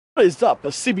is up, a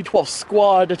CB12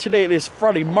 squad? Today it is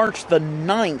Friday, March the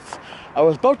 9th. I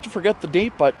was about to forget the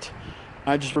date, but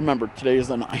I just remembered today is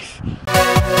the 9th.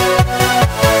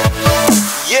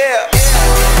 Yeah!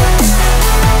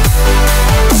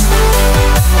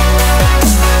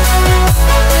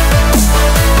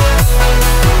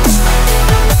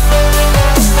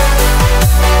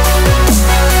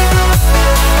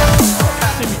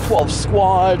 CB12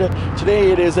 squad.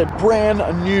 Today it is a brand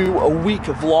new week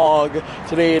vlog.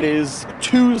 Today it is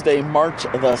Tuesday, March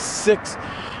the 6th,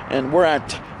 and we're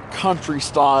at Country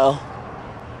Style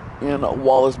in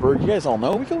Wallaceburg. You guys all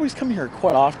know we can always come here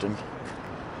quite often.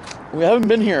 We haven't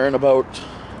been here in about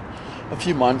a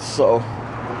few months, so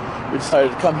we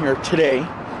decided to come here today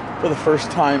for the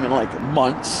first time in like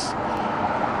months.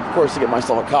 Of course, to get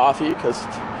myself a coffee, because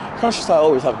Country Style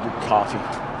always have good coffee.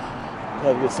 They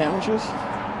have good sandwiches.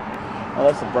 Oh,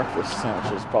 that's the breakfast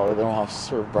sandwiches. Probably they don't have to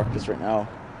serve breakfast right now,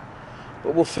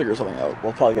 but we'll figure something out.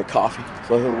 We'll probably get coffee.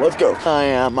 So let's go. I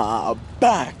am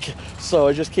back. So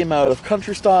I just came out of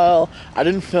Country Style. I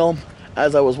didn't film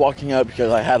as I was walking out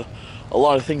because I had a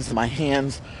lot of things in my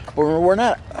hands. But we're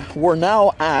not. I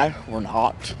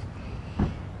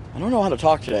don't know how to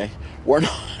talk today. We're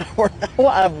now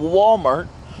at Wal-Mart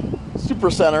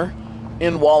Supercenter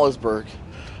in Wallaceburg.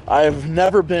 I've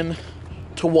never been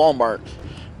to Wal-Mart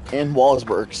in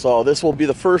Wallaceburg, so this will be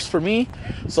the first for me.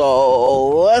 So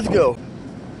let's go.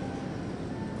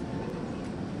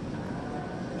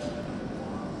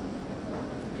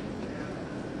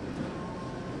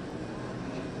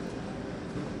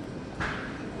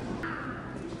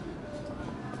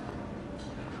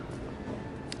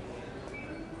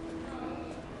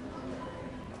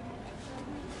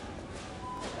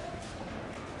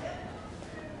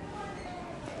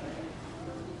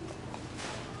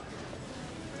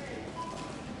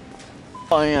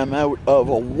 I am out of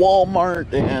a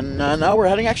Walmart, and now we're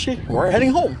heading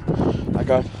home. I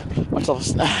got myself a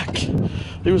snack.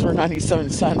 These were 97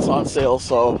 cents on sale,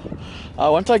 so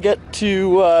once I get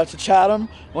to Chatham,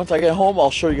 once I get home, I'll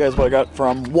show you guys what I got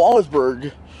from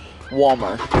Wallaceburg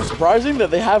Walmart. It's surprising that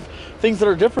they have things that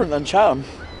are different than Chatham.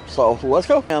 So let's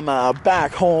go. I'm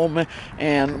back home,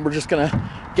 and we're just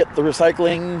gonna get the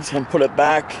recyclings and put it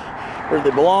back where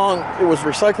they belong. It was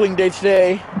recycling day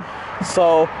today,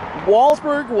 so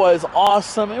Wallaceburg was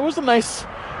awesome. It was a nice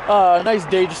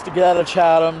day just to get out of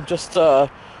Chatham, just to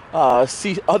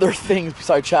see other things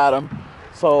besides Chatham.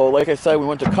 So like I said, we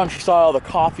went to Country Style. The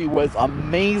coffee was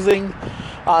amazing.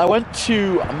 I went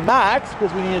to Max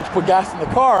because we needed to put gas in the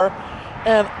car,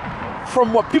 and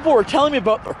from what people were telling me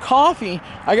about their coffee,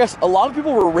 I guess a lot of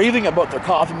people were raving about their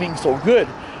coffee being so good.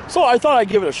 So I thought I'd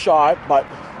give it a shot, but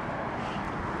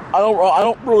I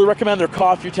don't really recommend their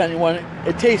coffee to anyone.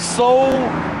 It tastes so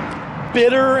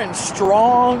bitter and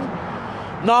strong.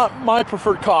 Not my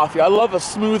preferred coffee. I love a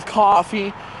smooth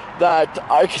coffee that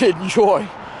I can enjoy.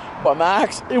 But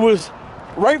Max, it was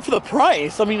right for the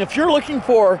price. I mean, if you're looking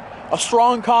for a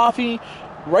strong coffee,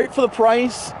 right for the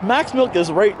price, Max Milk is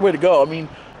the right way to go. I mean,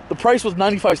 the price was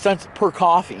 95 cents per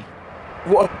coffee.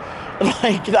 What?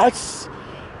 Like, that's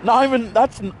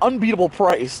an unbeatable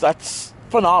price. That's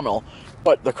phenomenal.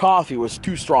 But the coffee was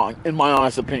too strong, in my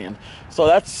honest opinion. So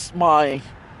that's my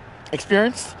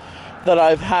experience that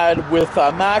I've had with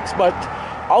Max, but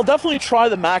I'll definitely try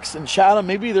the Max in Chatham.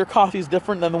 Maybe their coffee is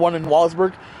different than the one in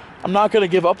Wallaceburg. I'm not going to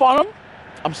give up on them.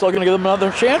 I'm still going to give them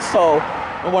another chance. So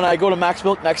when I go to Max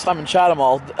Milk next time in Chatham,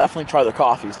 I'll definitely try their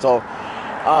coffee. So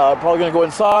probably going to go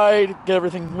inside, get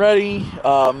everything ready.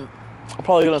 I'm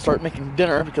probably going to start making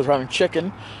dinner because we're having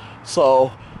chicken.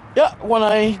 So yeah, when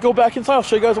I go back inside, I'll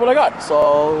show you guys what I got.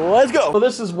 So let's go. So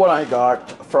this is what I got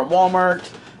from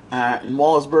Walmart in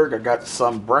Wallaceburg. I got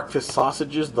some breakfast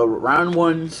sausages, the round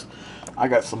ones. I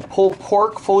got some pulled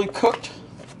pork, fully cooked.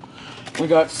 We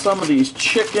got some of these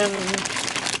chicken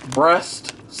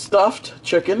breast stuffed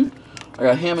chicken. I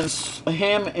got ham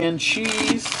and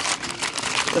cheese.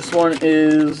 This one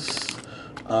is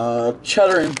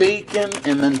cheddar and bacon,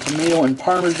 and then tomato and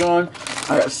parmesan.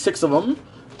 I got 6 of them.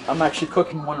 I'm actually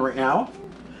cooking one right now.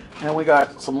 And we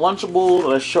got some Lunchables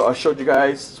that I showed you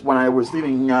guys when I was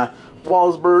leaving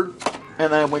Wallaceburg.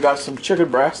 And then we got some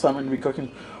chicken breast I'm going to be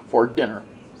cooking for dinner.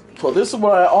 So this is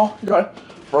what I all got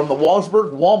from the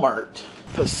Wallaceburg Walmart.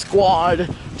 The squad.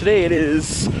 Today it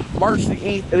is March the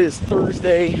 8th. It is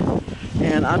Thursday.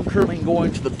 And I'm currently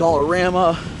going to the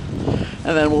Dollarama.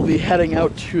 And then we'll be heading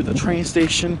out to the train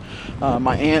station.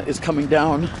 My aunt is coming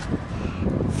down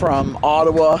from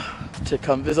Ottawa to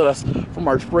come visit us for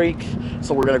March break,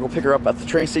 so we're gonna go pick her up at the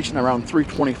train station around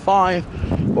 3:25.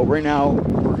 But right now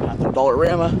we're at the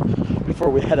Dollarama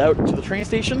before we head out to the train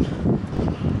station.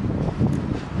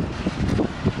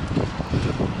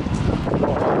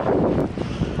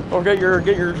 Or get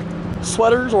your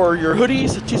sweaters or your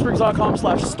hoodies at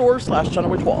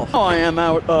teesprings.com/store/Chatham-Kent. I am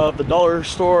out of the dollar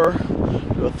store.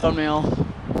 Do a thumbnail.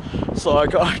 So I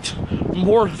got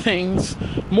more things,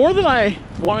 more than I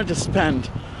wanted to spend.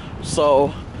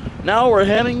 So now we're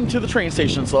heading to the train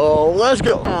station. So let's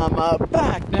go. I'm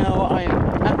back now. I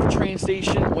am at the train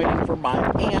station waiting for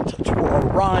my aunt to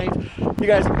arrive. You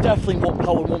guys probably won't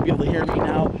be able to hear me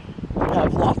now. We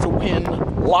have lots of wind,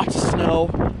 lots of snow.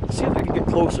 Let's see if I can get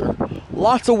closer.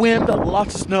 Lots of wind,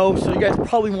 lots of snow, so you guys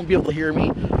probably won't be able to hear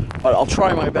me, but I'll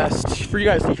try my best for you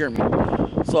guys to hear me.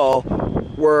 So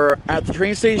we're at the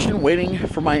train station waiting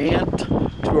for my aunt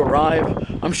to arrive.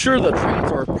 I'm sure the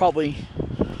trains are probably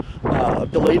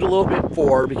delayed a little bit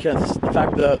because the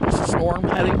fact that there's a storm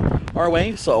heading our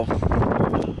way, so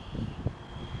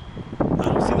I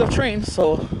don't see the train,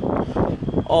 so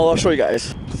I'll show you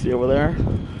guys. See over there?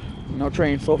 No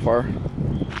train so far.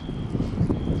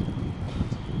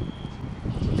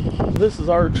 This is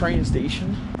our train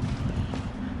station.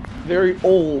 Very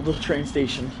old train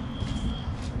station.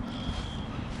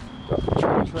 Got the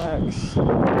train tracks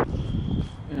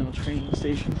and a train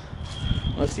station.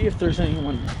 Let's see if there's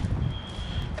anyone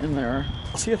in there.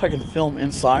 I'll see if I can film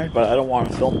inside, but I don't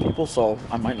want to film people, so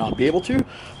I might not be able to, but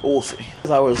we'll see.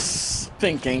 As I was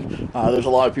thinking, there's a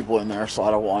lot of people in there, so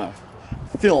I don't want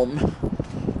to film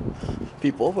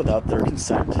people without their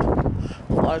consent.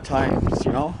 A lot of times,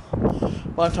 you know,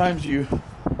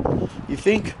 you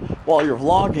think while you're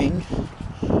vlogging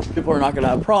people are not going to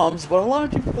have problems, but a lot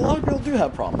of people do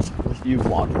have problems with you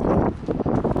vlogging.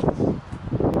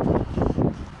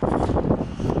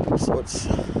 So it's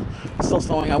still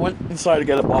snowing. I went inside to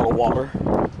get a bottle of water,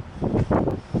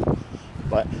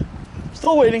 but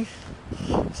still waiting.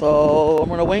 So I'm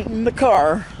gonna wait in the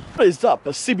car. What is up?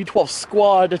 A CB12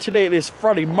 squad. Today it is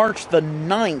Friday, March the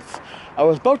 9th. I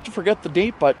was about to forget the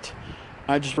date, but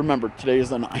I just remembered today is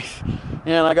the 9th.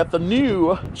 And I got the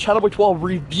new Chatham-Kent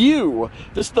review.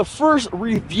 This is the first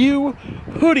review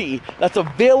hoodie that's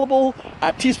available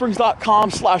at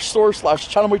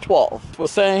teesprings.com/store/Chatham-Kent.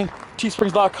 Was saying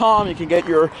teesprings.com, you can get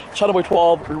your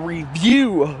Chatham-Kent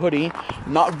review hoodie,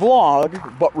 not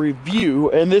vlog, but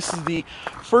review. And this is the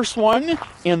first one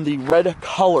in the red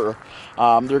color.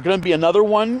 There's going to be another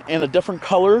one in a different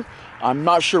color. I'm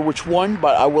not sure which one,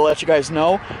 but I will let you guys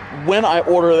know when I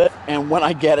order it and when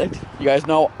I get it. You guys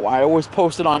know I always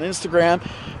post it on Instagram.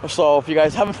 So if you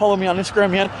guys haven't followed me on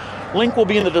Instagram yet, link will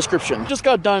be in the description. Just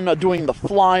got done doing the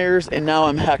flyers, and now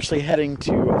I'm actually heading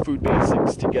to Food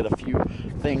Basics to get a few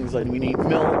things. Like we need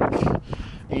milk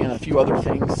and a few other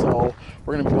things. So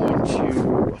we're going to be going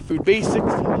to Food Basics.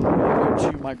 We're going to go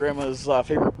to my grandma's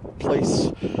favorite place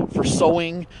for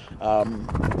sewing. It's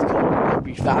called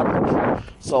Ruby Fabric.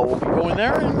 So we'll be going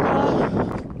there, and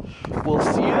we'll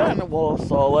see you then.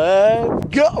 So let's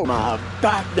go. I'm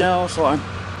back now, so I'm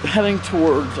heading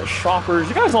towards Shoppers.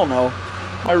 You guys all know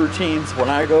my routines when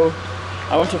I go.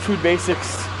 I went to Food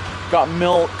Basics, got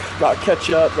milk, got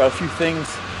ketchup, got a few things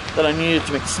that I needed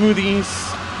to make smoothies,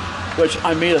 which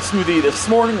I made a smoothie this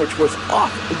morning, which was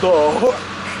off the hook.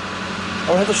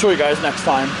 I'll have to show you guys next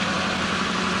time.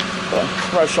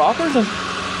 We're at Shoppers and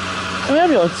an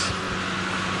ambulance.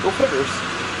 Go figures.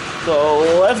 So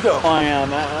let's go. I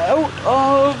am out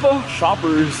of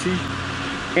Shoppers. See,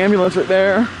 ambulance right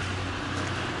there.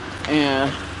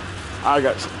 And I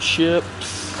got some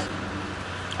chips.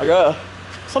 I got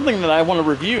something that I want to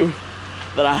review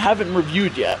that I haven't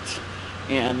reviewed yet.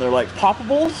 And they're like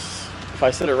poppables, if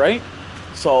I said it right.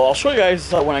 So I'll show you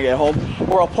guys when I get home,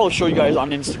 or I'll probably show you guys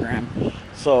on Instagram.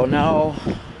 So now,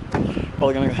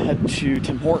 probably gonna head to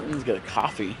Tim Hortons, get a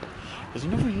coffee. Because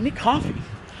you need coffee.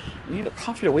 You need a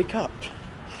coffee to wake up.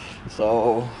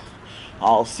 So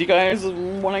I'll see you guys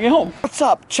when I get home. What's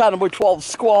up, Chatham-Kent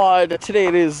squad? Today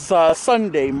it is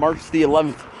Sunday, March the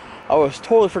 11th. I was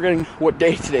totally forgetting what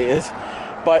day today is.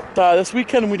 But this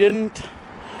weekend we didn't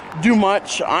do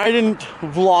much. I didn't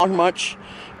vlog much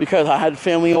because I had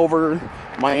family over.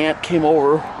 My aunt came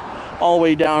over all the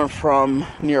way down from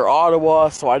near Ottawa,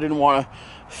 so I didn't want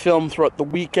to film throughout the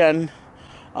weekend.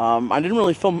 I didn't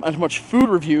really film as much food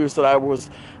reviews that I was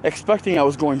expecting I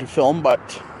was going to film, but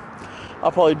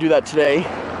I'll probably do that today.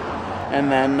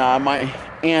 And then my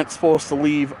aunt's supposed to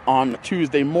leave on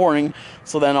Tuesday morning,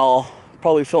 so then I'll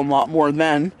probably film a lot more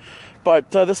then.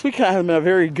 But this weekend has been a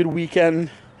very good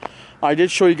weekend. I did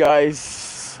show you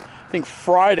guys, I think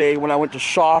Friday, when I went to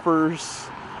Shoppers,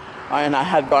 and I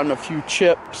had gotten a few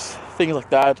chips, things like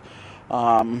that,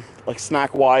 like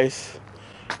snack-wise.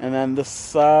 And then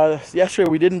this yesterday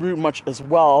we didn't do much as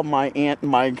well. My aunt and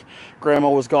my grandma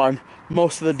was gone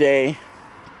most of the day.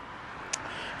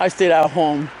 I stayed at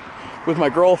home with my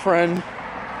girlfriend,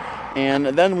 And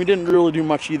then we didn't really do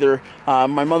much either.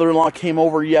 My mother-in-law came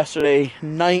over yesterday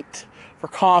night for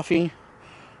coffee.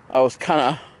 I was kind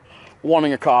of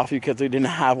wanting a coffee because they didn't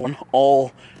have one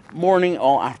all morning,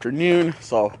 all afternoon.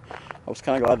 So I was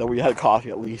kind of glad that we had coffee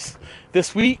at least.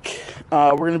 This week,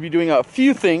 we're going to be doing a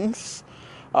few things.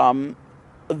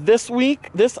 This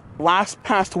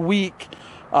past week,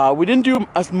 we didn't do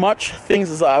as much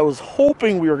things as I was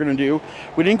hoping we were going to do.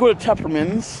 We didn't go to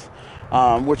Tepperman's,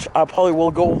 which I probably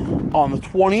will go on the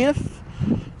 20th.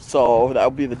 So that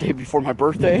will be the day before my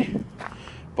birthday.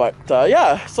 But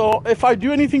yeah, so if I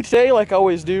do anything today, like I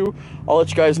always do, I'll let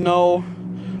you guys know.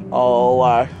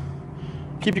 I'll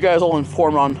keep you guys all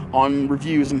informed on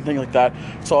reviews and things like that.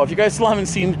 So if you guys still haven't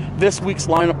seen this week's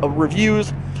lineup of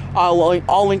reviews,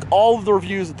 I'll link all of the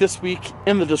reviews this week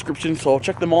in the description, so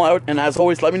check them all out. And as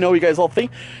always, let me know what you guys all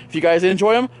think. If you guys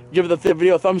enjoy them, give the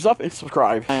video a thumbs up and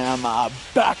subscribe. I am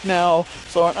back now.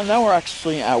 So now we're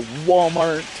actually at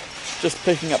Walmart, just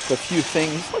picking up a few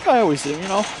things, like I always do, you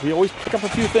know. We always pick up a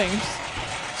few things.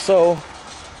 So,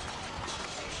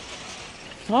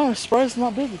 I'm surprised it's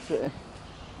not busy today.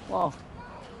 Well,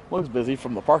 looks busy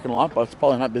from the parking lot, but it's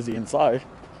probably not busy inside.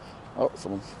 Oh,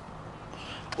 someone's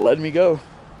letting me go.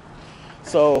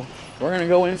 So we're gonna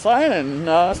go inside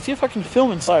and see if I can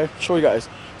film inside, show you guys.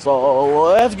 So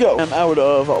let's go. I'm out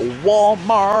of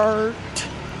Walmart.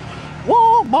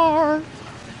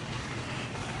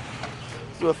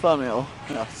 Let's do a thumbnail.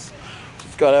 Yes,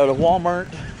 just got out of Walmart.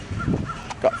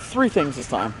 Got 3 things this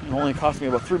time. It only cost me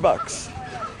about $3.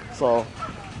 So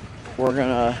we're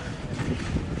gonna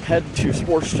head to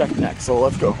Sports Check next, so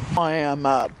let's go. I am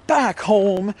back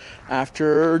home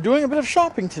after doing a bit of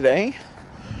shopping today.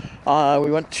 We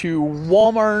went to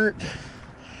Walmart,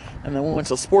 and then we went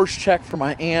to Sports Check for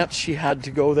my aunt. She had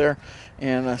to go there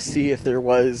and see if there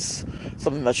was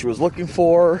something that she was looking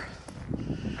for.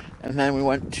 And then we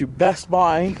went to Best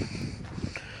Buy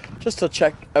just to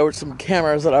check out some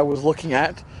cameras that I was looking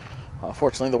at.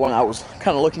 Fortunately, the one I was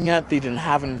kind of looking at, they didn't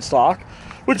have it in stock,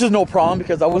 which is no problem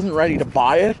because I wasn't ready to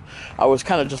buy it. I was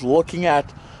kind of just looking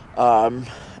at the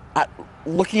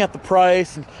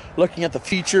price and looking at the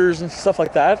features and stuff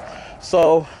like that.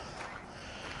 So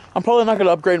I'm probably not going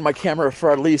to upgrade my camera for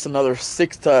at least another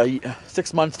 6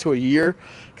 months to a year,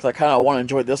 because I kind of want to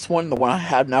enjoy this one, the one I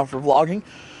have now for vlogging.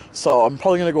 So I'm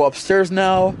probably going to go upstairs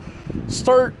now, I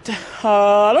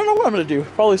don't know what I'm going to do.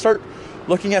 Probably start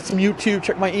looking at some YouTube,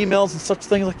 check my emails and such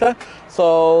things like that.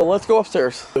 So let's go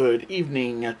upstairs. Good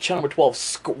evening, Chatham-Kent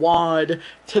squad.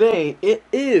 Today it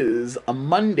is a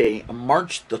Monday,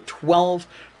 March the 12th.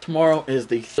 Tomorrow is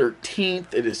the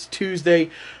 13th. It is Tuesday.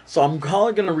 So I'm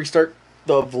probably going to restart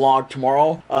the vlog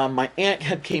tomorrow. My aunt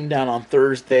had came down on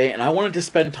Thursday, and I wanted to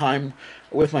spend time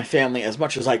with my family as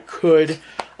much as I could.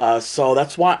 So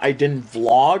that's why I didn't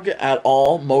vlog at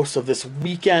all most of this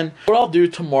weekend. What I'll do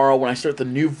tomorrow when I start the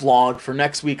new vlog for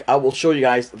next week, I will show you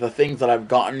guys the things that I've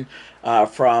gotten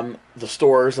from the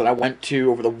stores that I went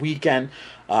to over the weekend,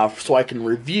 so I can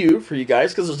review for you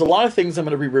guys, because there's a lot of things I'm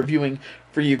going to be reviewing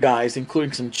for you guys,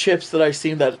 including some chips that I've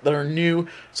seen that are new,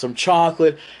 some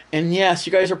chocolate, and yes,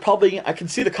 you guys are probably, I can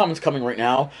see the comments coming right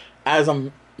now as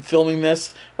I'm filming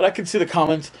this, but I can see the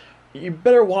comments. You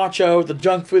better watch out the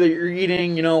junk food that you're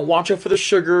eating, you know, watch out for the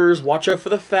sugars, watch out for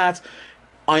the fats.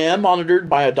 I am monitored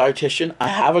by a dietitian. I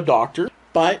have a doctor,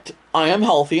 but I am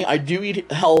healthy. I do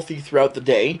eat healthy throughout the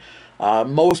day.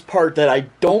 Most part that I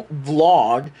don't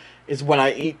vlog is when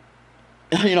I eat,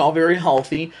 you know, very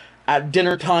healthy. At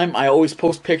dinner time, I always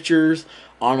post pictures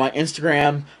on my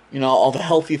Instagram, you know, all the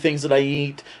healthy things that I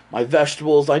eat, my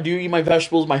vegetables. I do eat my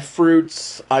vegetables, my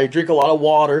fruits. I drink a lot of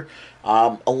water.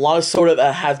 A lot of soda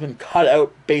that has been cut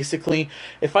out, basically.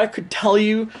 If I could tell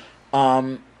you,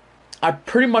 I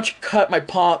pretty much cut my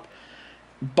pop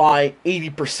by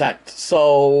 80%.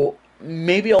 So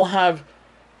maybe I'll have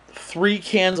 3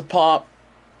 cans of pop,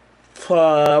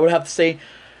 I would have to say,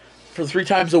 for 3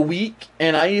 times a week.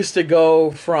 And I used to go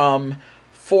from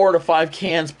 4 to 5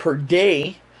 cans per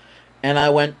day, and I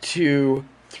went to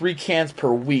 3 cans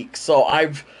per week. So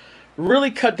I've really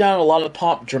cut down a lot of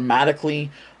pop dramatically.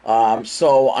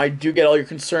 So I do get all your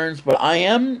concerns, but I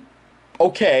am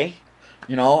okay.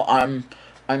 You know, I'm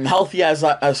healthy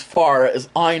as far as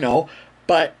I know,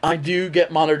 but I do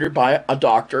get monitored by a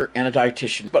doctor and a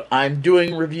dietitian. But I'm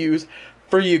doing reviews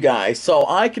for you guys, so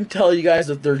I can tell you guys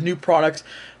that there's new products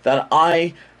that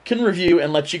I can review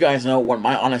and let you guys know what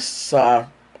my honest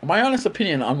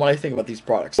opinion on what I think about these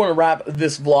products. I want to wrap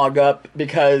this vlog up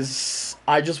because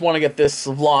I just want to get this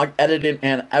vlog edited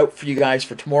and out for you guys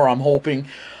for tomorrow, I'm hoping.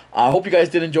 I hope you guys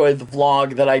did enjoy the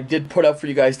vlog that I did put up for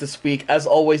you guys this week. As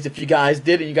always, if you guys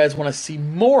did and you guys want to see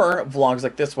more vlogs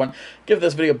like this one, give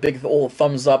this video a big old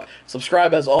thumbs up.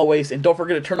 Subscribe as always, and don't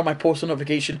forget to turn on my post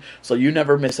notification so you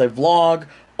never miss a vlog.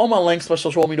 All my links to my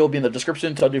social media will be in the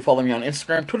description. So do follow me on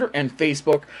Instagram, Twitter, and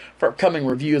Facebook for upcoming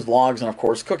reviews, vlogs, and of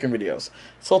course, cooking videos.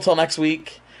 So until next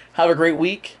week, have a great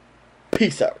week.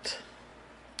 Peace out.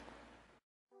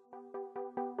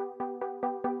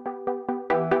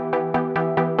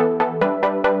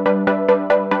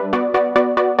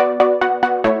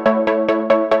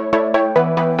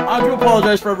 I do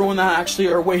apologize for everyone that actually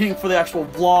are waiting for the actual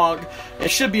vlog.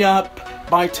 It should be up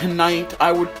by tonight.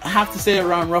 I would have to say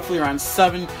roughly around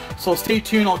 7. So stay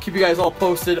tuned. I'll keep you guys all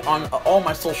posted on all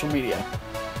my social media.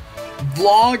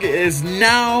 Vlog is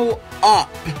now up.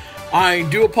 I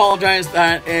do apologize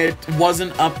that it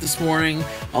wasn't up this morning.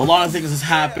 A lot of things has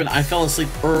happened. I fell asleep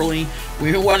early.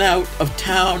 We went out of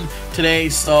town today,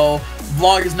 so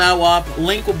vlog is now up.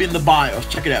 Link will be in the bio.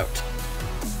 Check it out.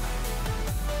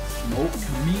 Smoked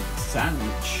meat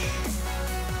sandwich.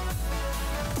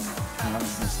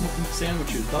 Smoked meat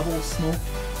sandwiches. Double smoked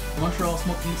Montreal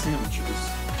smoked meat sandwiches.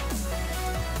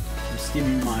 I'm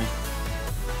skimming my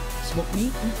smoked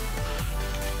meat.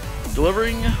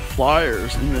 Delivering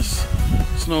flyers in this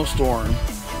snowstorm.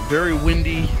 Very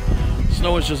windy.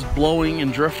 Snow is just blowing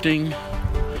and drifting.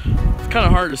 It's kind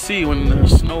of hard to see when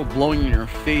there's snow blowing in your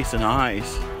face and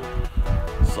eyes.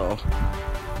 So,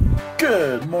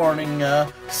 good morning,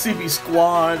 CB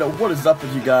Squad. What is up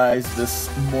with you guys this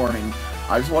morning?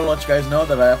 I just want to let you guys know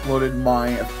that I uploaded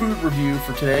my food review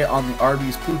for today on the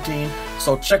Arby's poutine.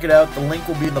 So check it out. The link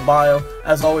will be in the bio.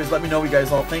 As always, let me know what you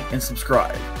guys all think and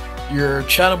subscribe. Your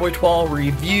CB12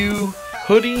 review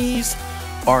hoodies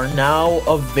are now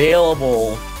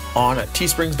available on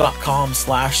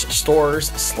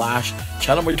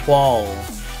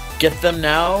teesprings.com/stores/CB12. Get them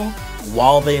now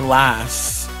while they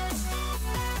last.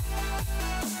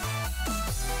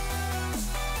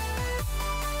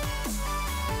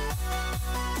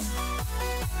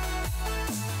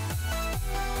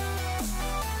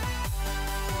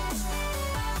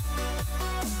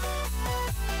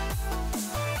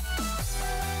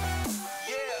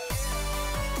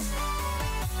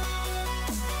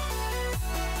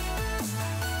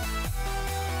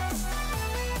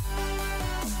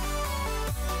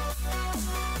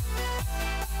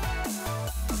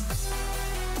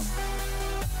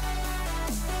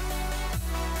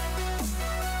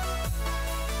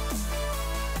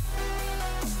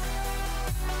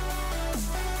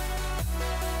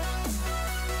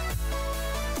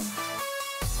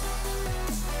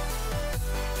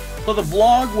 So the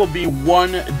vlog will be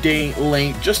 1 day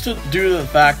late, just due to the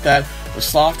fact that the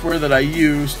software that I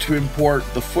use to import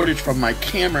the footage from my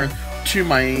camera to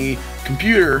my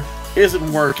computer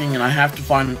isn't working, and I have to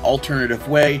find an alternative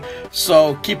way.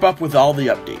 So keep up with all the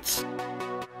updates.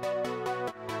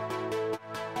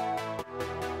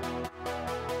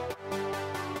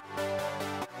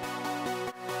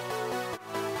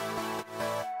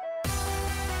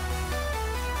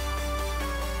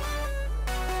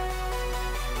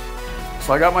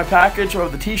 So I got my package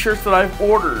of the t-shirts that I've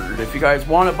ordered. If you guys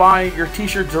want to buy your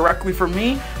t-shirt directly from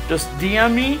me, just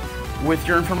DM me with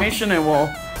your information and we'll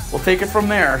take it from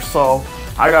there. So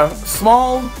I got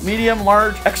small, medium,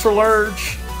 large, extra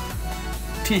large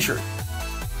t-shirt.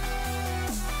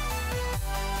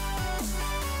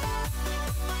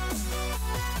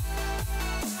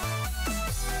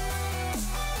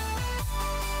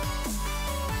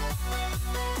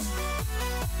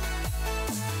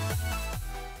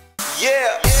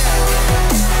 Yeah.